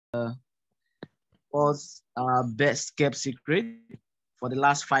was best kept secret for the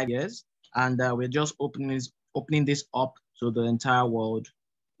last 5 years, and we're just opening this up to the entire world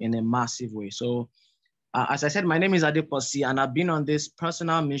in a massive way. So, as I said, my name is Adeposi, and I've been on this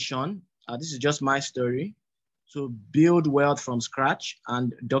personal mission. This is just my story to build wealth from scratch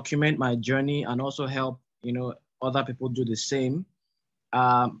and document my journey, and also help other people do the same.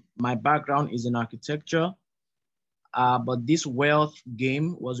 My background is in architecture. But this wealth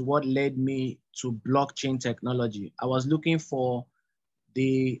game was what led me to blockchain technology. I was looking for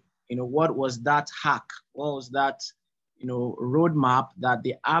what was that hack? What was that, roadmap that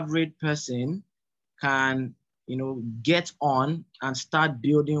the average person can, get on and start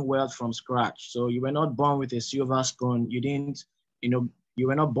building wealth from scratch. So you were not born with a silver spoon. You didn't, you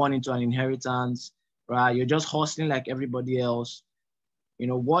were not born into an inheritance, right? You're just hustling like everybody else.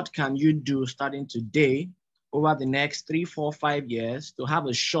 What can you do starting today over the next 3, 4, 5 years to have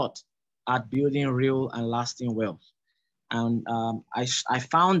a shot at building real and lasting wealth? And I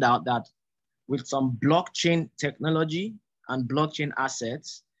found out that with some blockchain technology and blockchain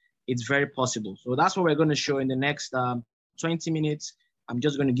assets, it's very possible. So that's what we're going to show in the next 20 minutes. I'm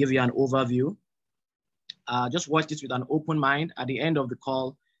just going to give you an overview. Just watch this with an open mind. At the end of the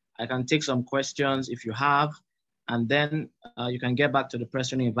call, I can take some questions if you have, and then you can get back to the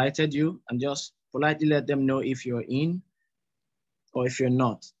person who invited you and just politely let them know if you're in or if you're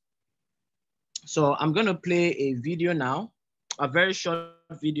not. So I'm going to play a video now, a very short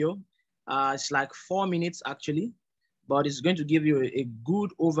video. It's like 4 minutes actually, but it's going to give you a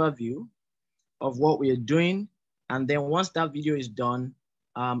good overview of what we are doing. And then once that video is done,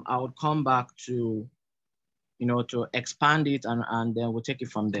 I would come back to, to expand it, and then we'll take it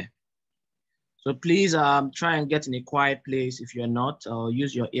from there. So please try and get in a quiet place if you're not, or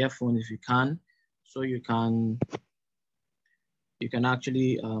use your earphone if you can, so you can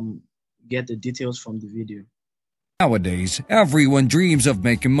actually get the details from the video. Nowadays, everyone dreams of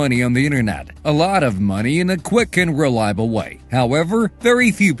making money on the internet. A lot of money in a quick and reliable way. However, very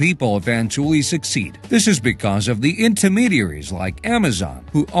few people eventually succeed. This is because of the intermediaries like Amazon,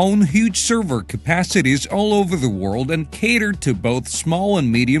 who own huge server capacities all over the world and cater to both small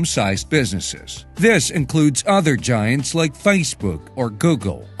and medium-sized businesses. This includes other giants like Facebook or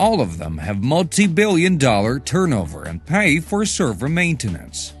Google. All of them have multi-billion-dollar turnover and pay for server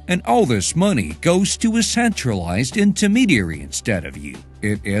maintenance. And all this money goes to a centralized intermediary instead of you.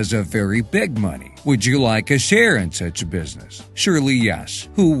 It is a very big money. Would you like a share in such a business? Surely yes.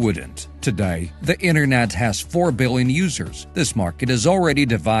 Who wouldn't? Today, the internet has 4 billion users. This market is already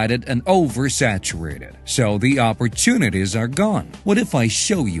divided and oversaturated, so the opportunities are gone. What if I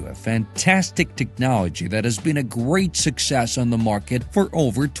show you a fantastic technology that has been a great success on the market for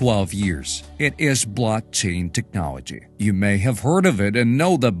over 12 years? It is blockchain technology. You may have heard of it and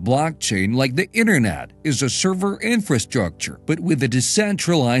know that blockchain, like the internet, is a server infrastructure, but with a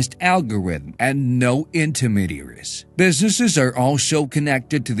decentralized algorithm and no intermediaries. Businesses are also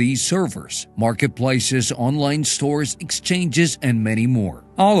connected to these servers, marketplaces, online stores, exchanges, and many more.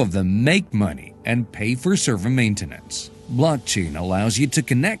 All of them make money and pay for server maintenance. Blockchain allows you to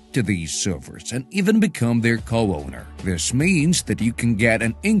connect to these servers and even become their co-owner. This means that you can get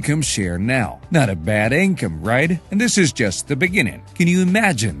an income share now. Not a bad income, right? And this is just the beginning. Can you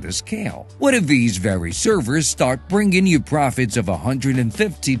imagine the scale? What if these very servers start bringing you profits of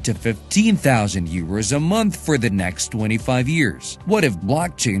 150 to 15,000 euros a month for the next 25 years? What if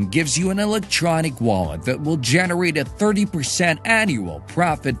blockchain gives you an electronic wallet that will generate a 30% annual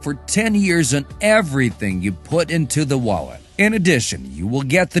profit for 10 years on everything you put into the wallet? In addition, you will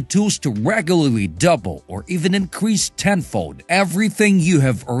get the tools to regularly double or even increase tenfold everything you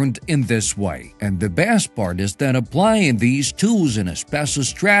have earned in this way. And the best part is that applying these tools in a special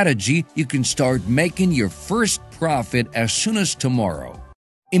strategy, you can start making your first profit as soon as tomorrow.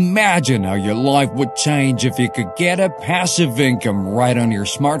 Imagine how your life would change if you could get a passive income right on your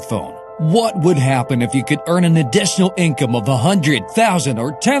smartphone. What would happen if you could earn an additional income of 100,000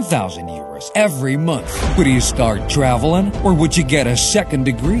 or 10,000 euros every month? Would you start traveling? Or would you get a second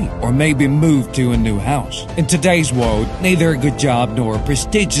degree? Or maybe move to a new house? In today's world, neither a good job nor a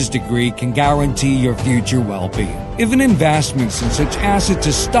prestigious degree can guarantee your future well-being. Even investments in such assets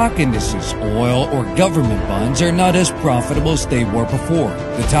as stock indices, oil, or government bonds are not as profitable as they were before.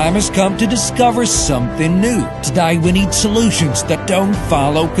 The time has come to discover something new. Today, we need solutions that don't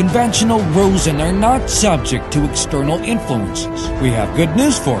follow conventional rules and are not subject to external influences. We have good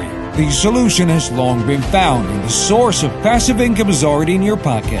news for you. The solution has long been found, and the source of passive income is already in your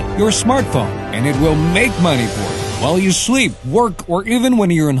pocket, your smartphone, and it will make money for you while you sleep, work, or even when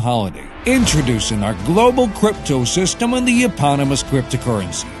you're on holiday. Introducing our global crypto system and the eponymous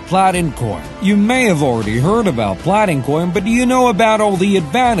cryptocurrency, Platincoin. You may have already heard about Platincoin, but do you know about all the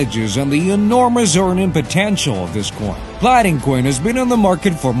advantages and the enormous earning potential of this coin? Platincoin has been on the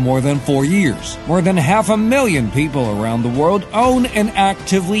market for more than 4 years. More than 500,000 people around the world own and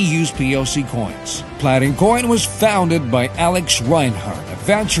actively use PLC coins. Platincoin was founded by Alex Reinhardt, a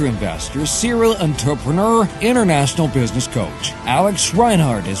venture investor, serial entrepreneur, international business coach. Alex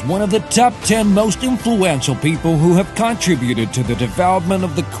Reinhardt is one of the top 10 most influential people who have contributed to the development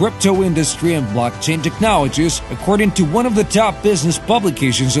of the crypto industry and blockchain technologies, according to one of the top business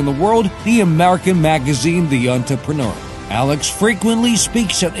publications in the world, the American magazine The Entrepreneur. Alex frequently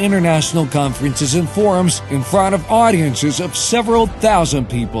speaks at international conferences and forums in front of audiences of several thousand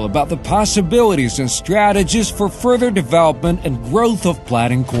people about the possibilities and strategies for further development and growth of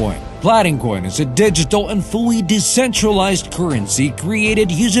Platincoin. Platincoin is a digital and fully decentralized currency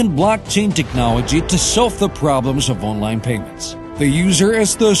created using blockchain technology to solve the problems of online payments. The user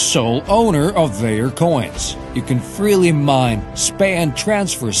is the sole owner of their coins. You can freely mine, spend,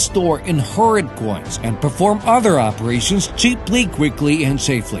 transfer, store, inherit coins, and perform other operations cheaply, quickly, and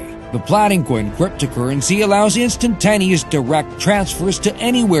safely. The Platincoin cryptocurrency allows instantaneous direct transfers to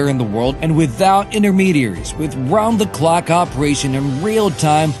anywhere in the world and without intermediaries, with round-the-clock operation in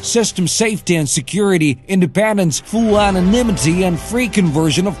real-time, system safety and security, independence, full anonymity, and free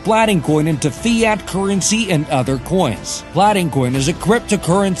conversion of Platincoin into fiat currency and other coins. Platincoin is a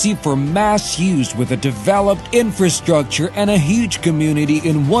cryptocurrency for mass use with a developed infrastructure and a huge community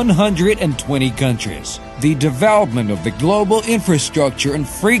in 120 countries. The development of the global infrastructure and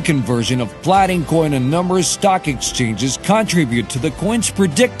free conversion of Platincoin and numerous stock exchanges contribute to the coin's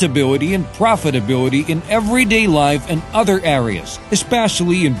predictability and profitability in everyday life and other areas,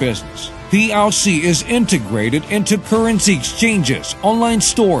 especially in business. PLC is integrated into currency exchanges, online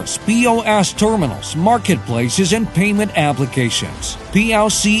stores, POS terminals, marketplaces, and payment applications.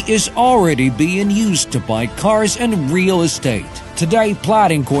 PLC is already being used to buy cars and real estate. Today,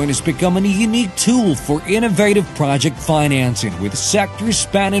 Platincoin is becoming a unique tool for innovative project financing with sectors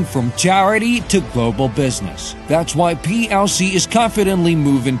spanning from charity to global business. That's why PLC is confidently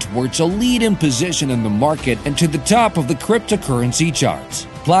moving towards a leading position in the market and to the top of the cryptocurrency charts.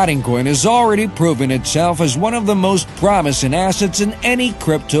 Platincoin has already proven itself as one of the most promising assets in any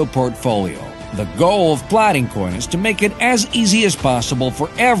crypto portfolio. The goal of Platincoin is to make it as easy as possible for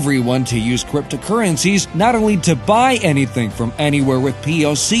everyone to use cryptocurrencies, not only to buy anything from anywhere with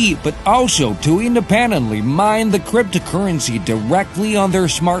PLC, but also to independently mine the cryptocurrency directly on their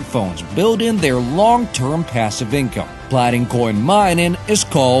smartphones, building their long-term passive income. Platincoin mining is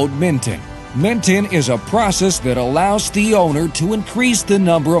called minting. Minting is a process that allows the owner to increase the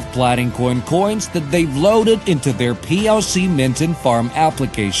number of Platincoin coins that they've loaded into their PLC Minting Farm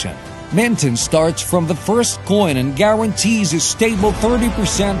application. Minting starts from the first coin and guarantees a stable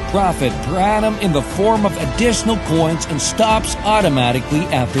 30% profit per annum in the form of additional coins and stops automatically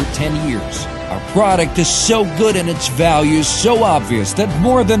after 10 years. Our product is so good and its value is so obvious that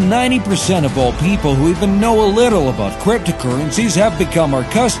more than 90% of all people who even know a little about cryptocurrencies have become our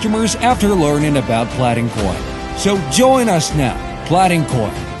customers after learning about Platincoin. So join us now,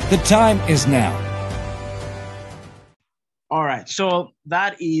 Platincoin. The time is now. All right, so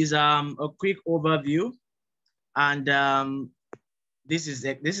that is a quick overview, and this is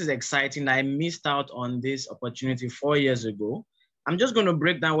exciting. I missed out on this opportunity 4 years ago. I'm just going to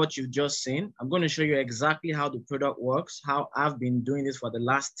break down what you've just seen. I'm going to show you exactly how the product works, how I've been doing this for the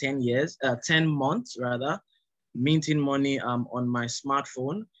last 10 months rather, minting money on my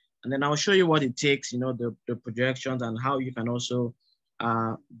smartphone. And then I'll show you what it takes, you know, the projections and how you can also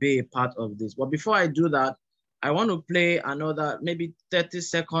be a part of this. But before I do that, I want to play another maybe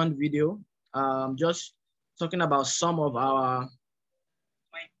 30-second video, just talking about some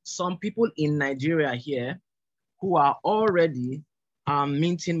people in Nigeria here who are already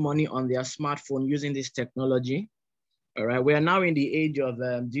minting money on their smartphone using this technology. All right, we are now in the age of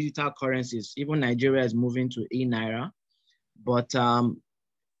digital currencies. Even Nigeria is moving to e-Naira, but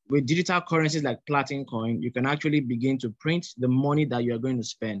with digital currencies like Platincoin, you can actually begin to print the money that you are going to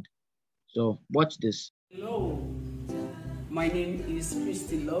spend. So watch this. Hello, my name is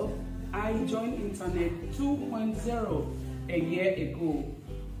Christy Love. I joined Internet 2.0 a year ago,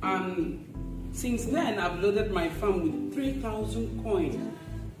 and since then I've loaded my farm with 3,000 coins.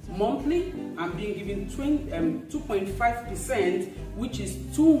 Monthly, I'm being given 2.5%, which is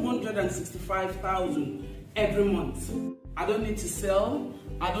 265,000 every month. I don't need to sell.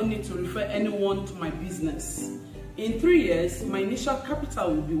 I don't need to refer anyone to my business. In 3 years, my initial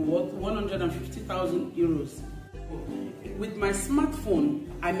capital will be worth 150,000 euros. with my smartphone,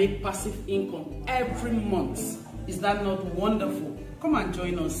 I make passive income every month. Is that not wonderful? Come and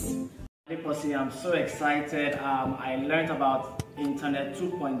join us. I'm so excited. I learned about Internet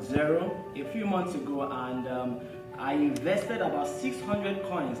 2.0 a few months ago, and I invested about 600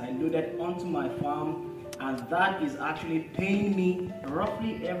 coins. I loaded onto my farm, and that is actually paying me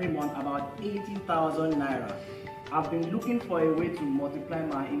roughly every month about 80,000 naira. I've been looking for a way to multiply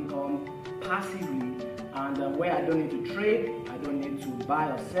my income passively, and where I don't need to trade, I don't need to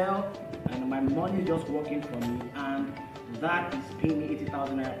buy or sell, and my money is just working for me, and that is paying me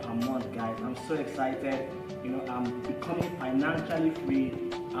 80,000 naira per month, guys. I'm so excited. I'm becoming financially free,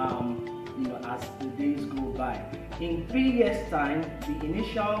 as the days go by. In 3 years' time, the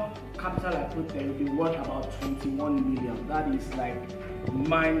initial capital I put there will be worth about 21 million. That is like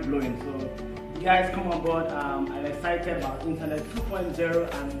mind blowing. So, guys, come on board. I'm excited about Internet 2.0,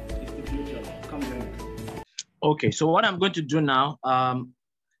 and it's the future. Come join me. Okay, so what I'm going to do now,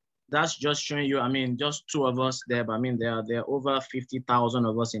 that's just showing you, just two of us there, but there are over 50,000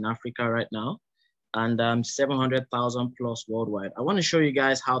 of us in Africa right now, and 700,000 plus worldwide. I want to show you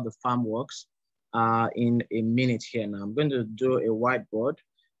guys how the farm works in a minute here. Now I'm going to do a whiteboard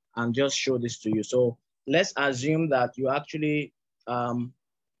and just show this to you. So let's assume that you actually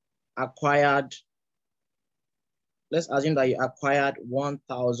acquired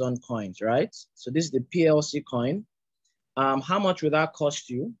 1,000 coins, right? So this is the PLC coin. How much will that cost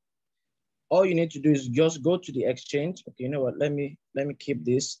you? All you need to do is just go to the exchange. Okay, you know what? Let me keep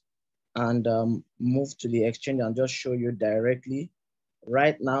this and move to the exchange and just show you directly.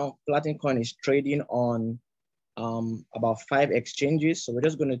 Right now, Platincoin is trading on about 5 exchanges. So we're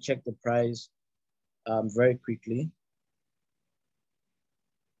just going to check the price very quickly.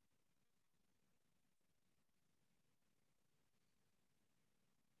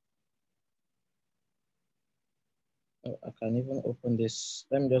 Oh, I can even open this.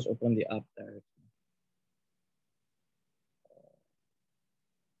 Let me just open the app directly.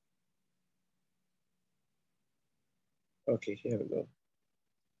 Okay, here we go.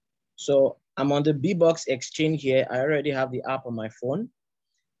 So I'm on the B-Box exchange here. I already have the app on my phone.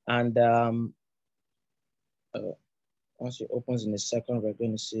 And once it opens in a second, we're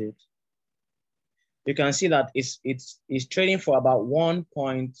going to see it. You can see that it's trading for about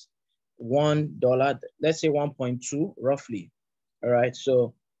 $1.1, let's say 1.2 roughly. All right,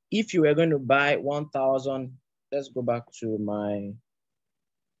 so if you were going to buy 1,000, let's go back to my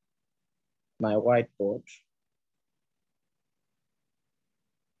whiteboard.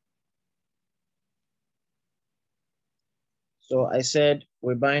 So I said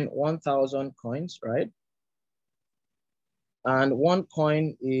we're buying 1,000 coins, right? And one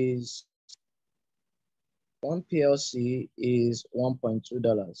PLC is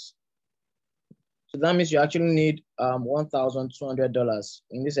 $1.2. So that means you actually need $1,200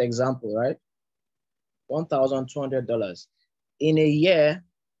 in this example, right? $1,200. In a year,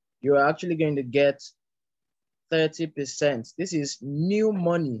 you're actually going to get 30%. This is new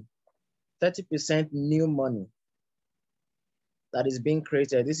money, 30% new money that is being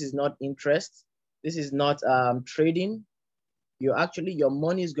created. This is not interest. This is not trading. Your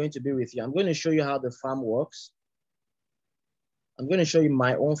money is going to be with you. I'm going to show you how the farm works. I'm going to show you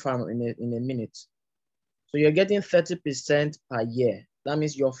my own farm in a minute. So you're getting 30% per year. That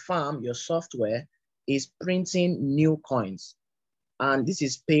means your farm, your software is printing new coins. And this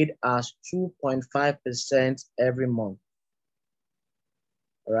is paid as 2.5% every month.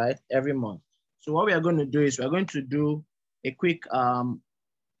 All right, every month. So what we are going to do is we're going to do a quick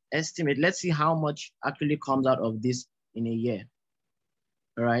estimate. Let's see how much actually comes out of this in a year.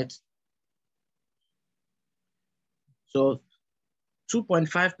 All right. So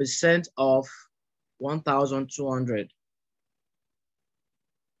 2.5% of 1,200.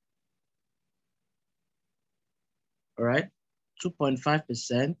 All right.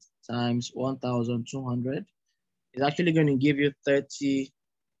 2.5% times 1,200 is actually going to give you $30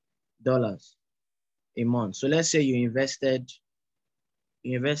 a month. So let's say you invested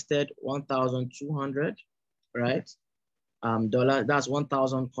 1,200, right? That's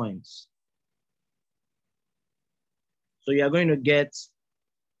 1,000 coins. So you're going to get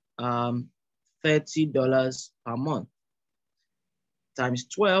 $30 per month times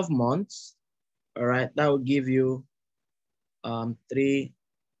 12 months. All right, that will give you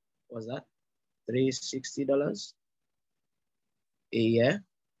 $360 a year.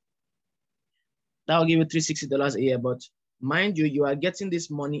 That will give you $360 a year, but mind you, you are getting this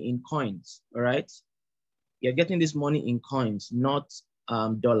money in coins, all right? You're getting this money in coins, not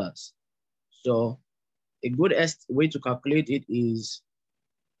dollars. So a good way to calculate it is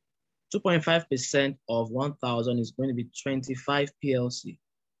 2.5% of 1,000 is going to be 25 PLC.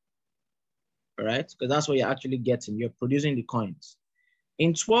 All right, because that's what you're actually getting. You're producing the coins.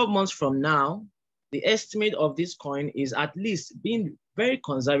 In 12 months from now, the estimate of this coin is, at least being very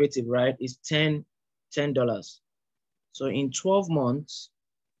conservative, right, is $10. So in 12 months,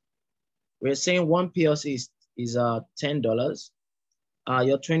 we're saying one PLC is $10.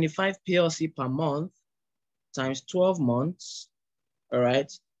 Your 25 PLC per month times 12 months, all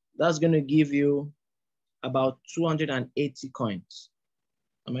right, that's going to give you about 280 coins.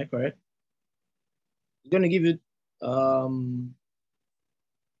 Am I correct? It's going to give you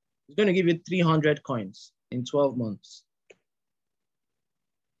 300 coins in 12 months.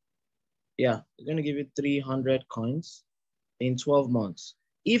 Yeah, it's going to give you 300 coins in 12 months.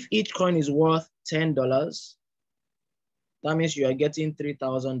 If each coin is worth $10, that means you are getting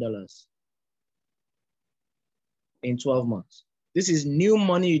 $3,000 in 12 months. This is new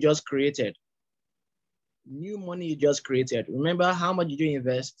money you just created. New money you just created. Remember, how much did you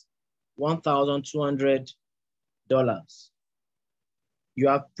invest? $1,200. You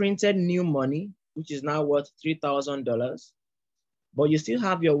have printed new money, which is now worth $3,000, but you still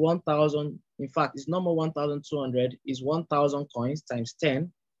have your 1,000. In fact, it's no more 1,200, it's 1,000 coins times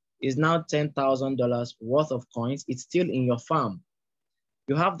 10 is now $10,000 worth of coins. It's still in your farm.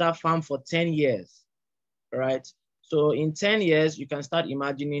 You have that farm for 10 years, right? So in 10 years, you can start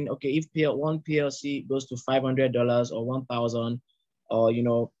imagining, okay, if one PLC goes to $500 or 1,000, or, you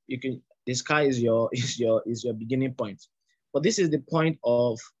know, you can, the sky is your beginning point. But this is the point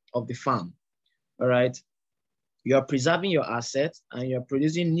of the farm, all right? You're preserving your assets and you're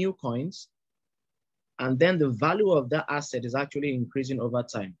producing new coins. And then the value of that asset is actually increasing over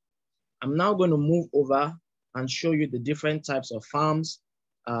time. I'm now going to move over and show you the different types of farms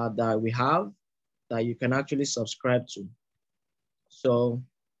that we have that you can actually subscribe to. So,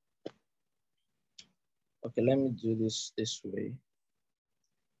 okay, let me do this way.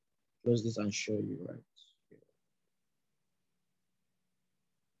 Close this and show you, right?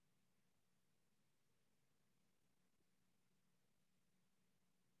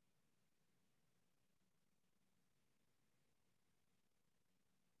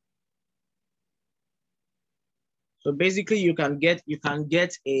 So basically you can get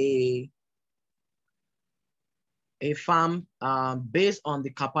a farm based on the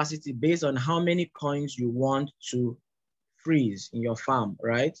capacity, based on how many coins you want to freeze in your farm,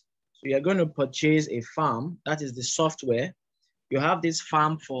 right? So you're going to purchase a farm, that is the software. You have this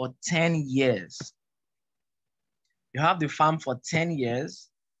farm for 10 years. You have the farm for 10 years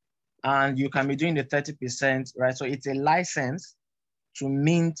and you can be doing the 30%, right? So it's a license to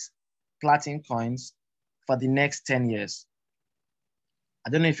mint platinum coins for the next 10 years. I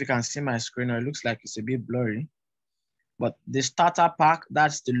don't know if you can see my screen, or it looks like it's a bit blurry, but the starter pack,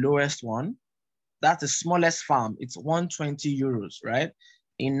 that's the lowest one. That's the smallest farm. It's 120 euros, right?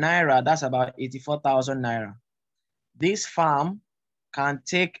 In Naira, that's about 84,000 Naira. This farm can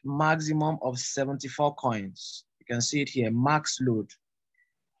take maximum of 74 coins. You can see it here, max load.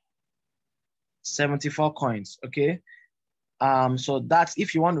 74 coins, okay? So that's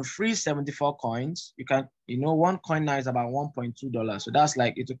if you want to freeze 74 coins, you can, you know, one coin now is about $1.2. So that's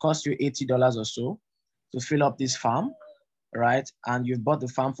like, it will cost you $80 or so to fill up this farm, right? And you've bought the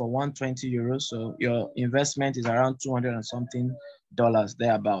farm for 120 euros. So your investment is around 200 and something dollars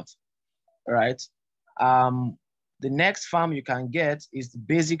thereabout, right? The next farm you can get is the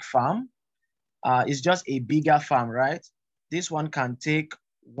basic farm. It's just a bigger farm, right? This one can take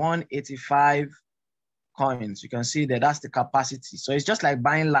 185 coins. You can see that that's the capacity. So it's just like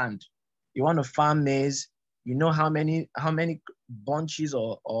buying land. You want to farm maize, you know how many bunches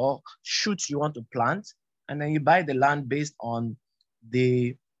or shoots you want to plant, and then you buy the land based on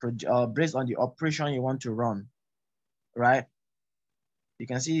the operation you want to run, right? You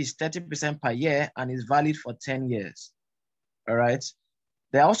can see it's 30% per year and it's valid for 10 years, all right?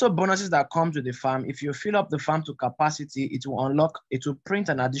 There are also bonuses that come to the farm. If you fill up the farm to capacity, it will print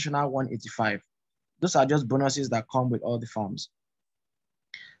an additional 185. Those are just bonuses that come with all the farms,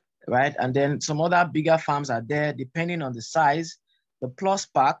 right? And then some other bigger farms are there depending on the size. The plus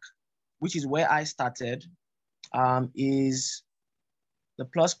pack, which is where I started, is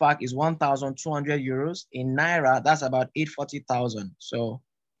 1,200 euros. In Naira, that's about 840,000. So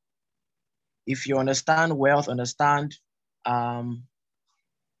if you understand wealth, understand the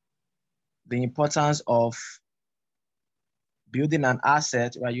importance of building an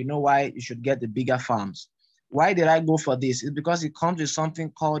asset, right? You know why you should get the bigger farms. Why did I go for this? It's because it comes with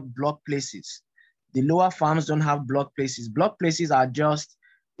something called block places. The lower farms don't have block places. Block places are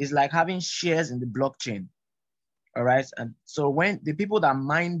it's like having shares in the blockchain. All right. And so when the people that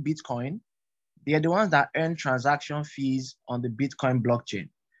mine Bitcoin, they are the ones that earn transaction fees on the Bitcoin blockchain.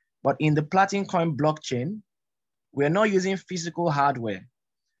 But in the Platincoin blockchain, we're not using physical hardware.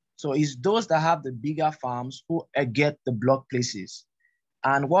 So it's those that have the bigger farms who get the block places.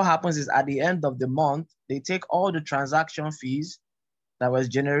 And what happens is at the end of the month, they take all the transaction fees that was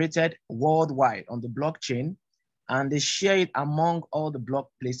generated worldwide on the blockchain and they share it among all the block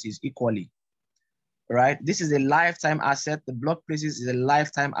places equally, right? This is a lifetime asset. The block places is a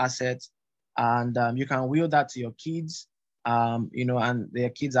lifetime asset, and you can will that to your kids, you know, and their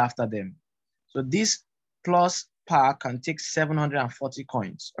kids after them. So this plus pack can take 740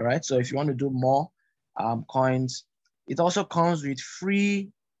 coins, all right? So if you want to do more coins, it also comes with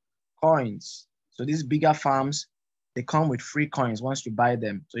free coins. So these bigger farms, they come with free coins once you buy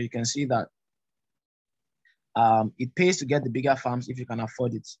them. So you can see that it pays to get the bigger farms if you can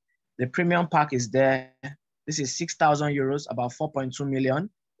afford it. The premium pack is there. This is 6,000 euros, about 4.2 million.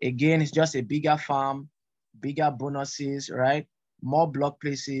 Again, it's just a bigger farm, bigger bonuses, right? More block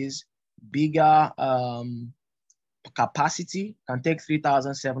places, bigger capacity, can take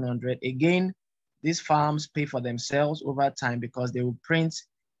 3,700. Again, these farms pay for themselves over time because they will print,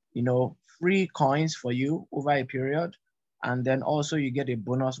 you know, free coins for you over a period. And then also you get a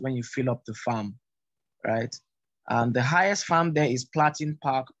bonus when you fill up the farm, right? And the highest farm there is Platin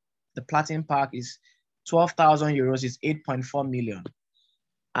Park. The Platin Park is 12,000 euros, is 8.4 million.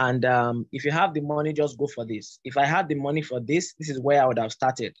 And if you have the money, just go for this. If I had the money for this, this is where I would have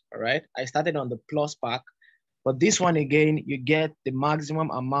started, all right? I started on the Plus Pack, but this one again, you get the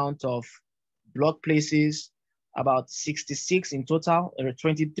maximum amount of block places, about 66 in total.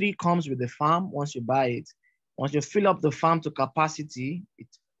 23 comes with the farm once you buy it. Once you fill up the farm to capacity,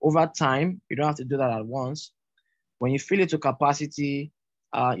 over time, you don't have to do that at once. When you fill it to capacity,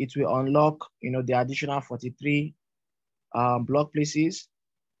 it will unlock, you know, the additional 43 block places.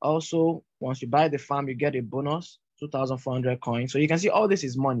 Also, once you buy the farm, you get a bonus, 2,400 coins. So you can see all this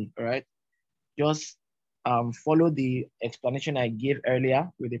is money, all right? Just follow the explanation I gave earlier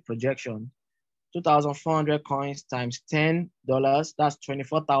with the projection. 2,400 coins times $10, that's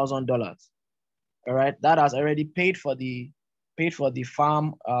 $24,000. All right, that has already paid for the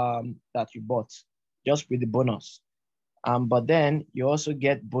farm that you bought, just with the bonus. But then you also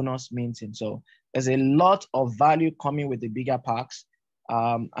get bonus minting. So there's a lot of value coming with the bigger packs.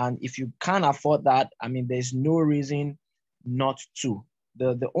 And if you can't afford that, I mean, there's no reason not to.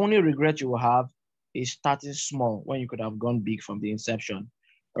 The only regret you will have is starting small when you could have gone big from the inception.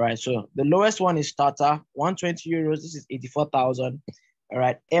 All right, so the lowest one is starter, 120 euros. This is 84,000. All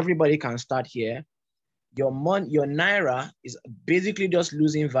right, everybody can start here. Your Naira is basically just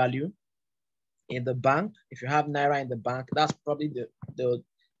losing value in the bank. If you have Naira in the bank, that's probably the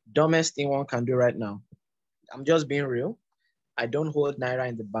dumbest thing one can do right now. I'm just being real. I don't hold Naira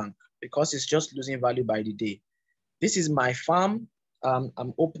in the bank because it's just losing value by the day. This is my farm.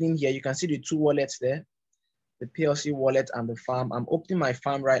 I'm opening here. You can see the two wallets there, the PLC wallet and the farm. I'm opening my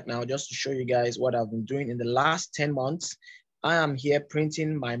farm right now just to show you guys what I've been doing in the last 10 months. I am here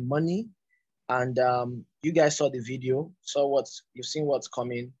printing my money, and you guys saw the video, you've seen what's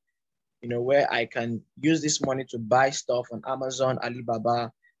coming, you know, where I can use this money to buy stuff on Amazon,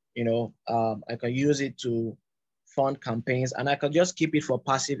 Alibaba, you know, I can use it to fund campaigns, and I can just keep it for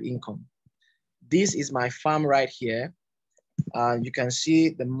passive income. This is my farm right here. You can see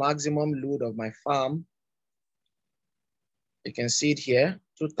the maximum load of my farm. You can see it here,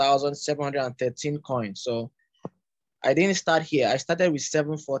 2,713 coins. So I didn't start here. I started with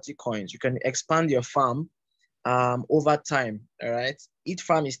 740 coins. You can expand your farm over time, all right? Each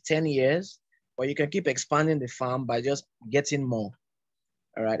farm is 10 years, but you can keep expanding the farm by just getting more,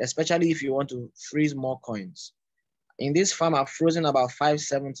 all right? Especially if you want to freeze more coins. In this farm, I've frozen about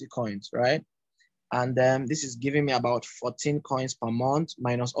 570 coins, right? And then this is giving me about 14 coins per month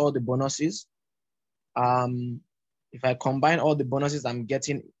minus all the bonuses. If I combine all the bonuses I'm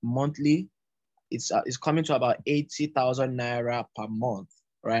getting monthly, it's coming to about 80,000 Naira per month,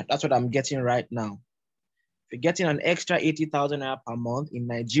 right? That's what I'm getting right now. If you're getting an extra 80,000 Naira per month in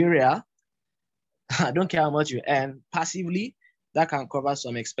Nigeria, I don't care how much you earn, passively, that can cover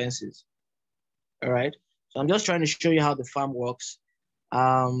some expenses, all right? So I'm just trying to show you how the farm works.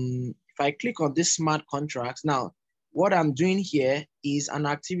 If I click on this smart contracts, now, what I'm doing here is an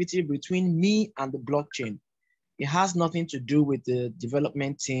activity between me and the blockchain. It has nothing to do with the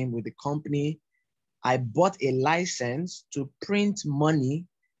development team, with the company. I bought a license to print money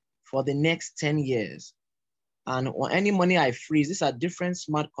for the next 10 years. And on any money I freeze, these are different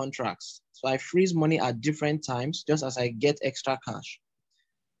smart contracts. So I freeze money at different times, just as I get extra cash.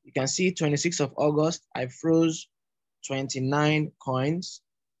 You can see 26th of August, I froze 29 coins.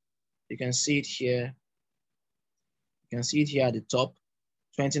 You can see it here. You can see it here at the top,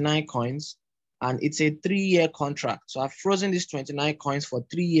 29 coins. And it's a 3-year contract. So I've frozen these 29 coins for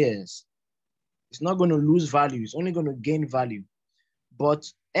 3 years. It's not going to lose value. It's only going to gain value. But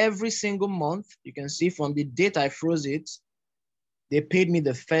every single month, you can see from the date I froze it, they paid me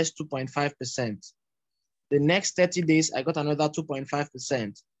the first 2.5%. The next 30 days, I got another 2.5%.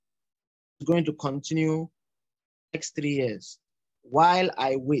 It's going to continue next 3 years. While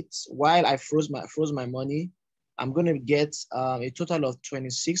I wait, while I froze my money, I'm going to get a total of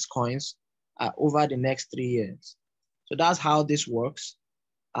 26 coins over the next 3 years. So that's how this works.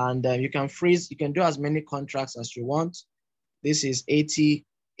 And you can freeze, you can do as many contracts as you want. This is 80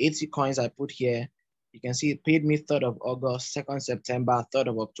 coins I put here. You can see it paid me 3rd of August, 2nd September, 3rd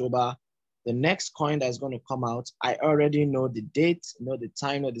of October. The next coin that's going to come out, I already know the date, know the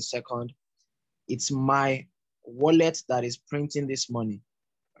time, know the second. It's my wallet that is printing this money.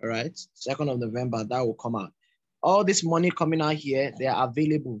 All right, 2nd of November, that will come out. All this money coming out here, they are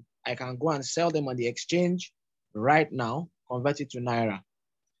available. I can go and sell them on the exchange right now, convert it to Naira.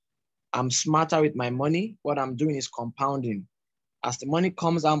 I'm smarter with my money. What I'm doing is compounding. As the money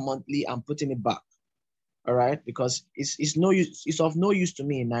comes out monthly, I'm putting it back. All right, because it's no use, it's of no use to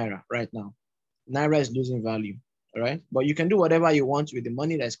me in Naira right now. Naira is losing value. All right, but you can do whatever you want with the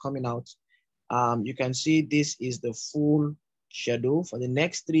money that's coming out. You can see this is the full schedule for the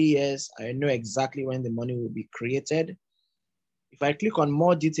next 3 years. I know exactly when the money will be created. If I click on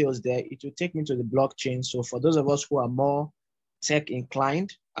more details there, it will take me to the blockchain. So for those of us who are more tech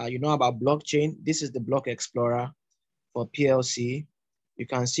inclined, you know about blockchain. This is the block explorer for PLC. You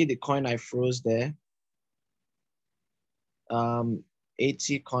can see the coin I froze there.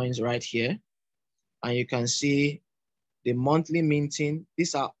 80 coins right here. And you can see the monthly minting.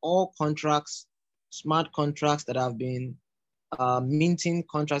 These are all contracts, smart contracts that have been minting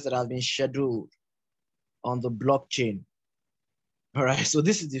contracts that have been scheduled on the blockchain. All right, so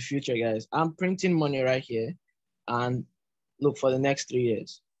this is the future, guys. I'm printing money right here and look for the next 3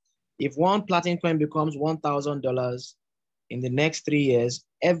 years. If one Platincoin becomes $1,000 in the next 3 years,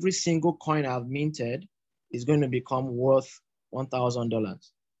 every single coin I've minted is going to become worth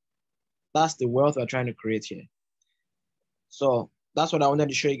 $1,000. That's the wealth we're trying to create here. So that's what I wanted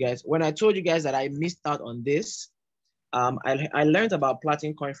to show you guys. When I told you guys that I missed out on this, I learned about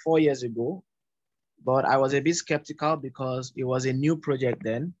Platincoin 4 years ago, but I was a bit skeptical because it was a new project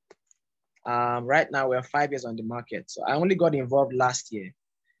then. Right now we're 5 years on the market. So I only got involved last year.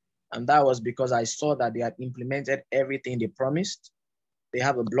 And that was because I saw that they had implemented everything they promised. They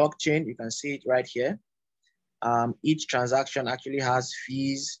have a blockchain. You can see it right here. Each transaction actually has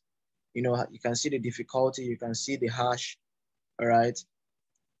fees. You know, you can see the difficulty. You can see the hash. All right.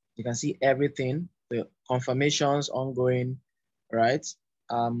 You can see everything, the confirmations ongoing, right?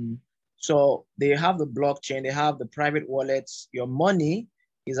 So they have the blockchain. They have the private wallets. Your money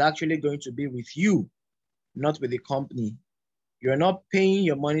is actually going to be with you, not with the company. You're not paying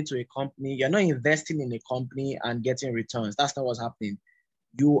your money to a company. You're not investing in a company and getting returns. That's not what's happening.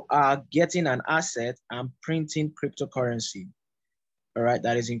 You are getting an asset and printing cryptocurrency, all right,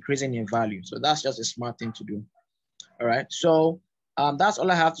 that is increasing in value. So that's just a smart thing to do, all right? So that's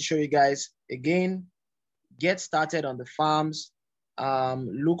all I have to show you guys. Again, get started on the farms.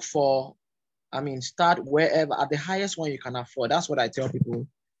 Look for, start wherever, at the highest one you can afford. That's what I tell people.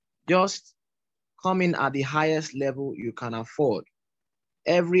 Just come in at the highest level you can afford.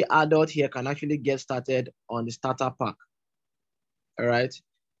 Every adult here can actually get started on the starter pack. All right,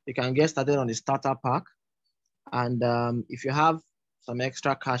 you can get started on the starter pack. And if you have some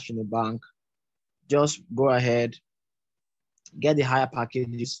extra cash in the bank, just go ahead, get the higher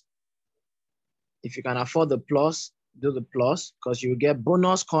packages. If you can afford the plus, do the plus, because you get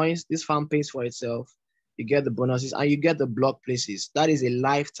bonus coins. This farm pays for itself. You get the bonuses and you get the block places. That is a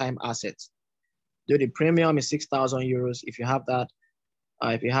lifetime asset. Do the premium is 6,000 euros. If you have that,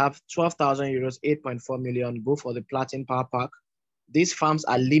 if you have 12,000 euros, 8.4 million, go for the Platin Power Pack. These farms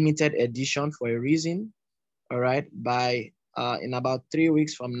are limited edition for a reason. All right, by in about 3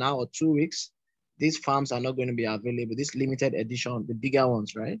 weeks from now or 2 weeks, these farms are not going to be available. This limited edition, the bigger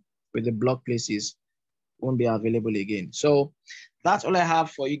ones, right, with the block places, won't be available again. So that's all I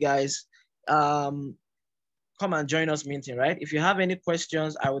have for you guys. Come and join us minting, right? If you have any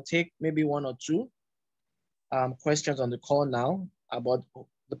questions, I will take maybe 1 or 2 questions on the call now about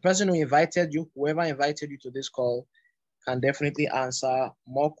the person who invited you. Whoever invited you to this call can definitely answer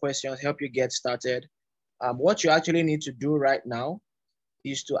more questions, help you get started. What you actually need to do right now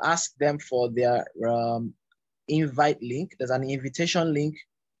is to ask them for their invite link. There's an invitation link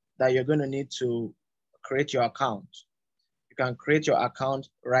that you're going to need to create your account. you can create your account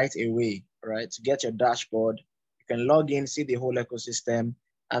right away, right? To get your dashboard, you can log in, see the whole ecosystem,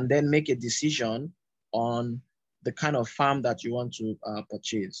 and then make a decision on the kind of farm that you want to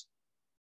purchase.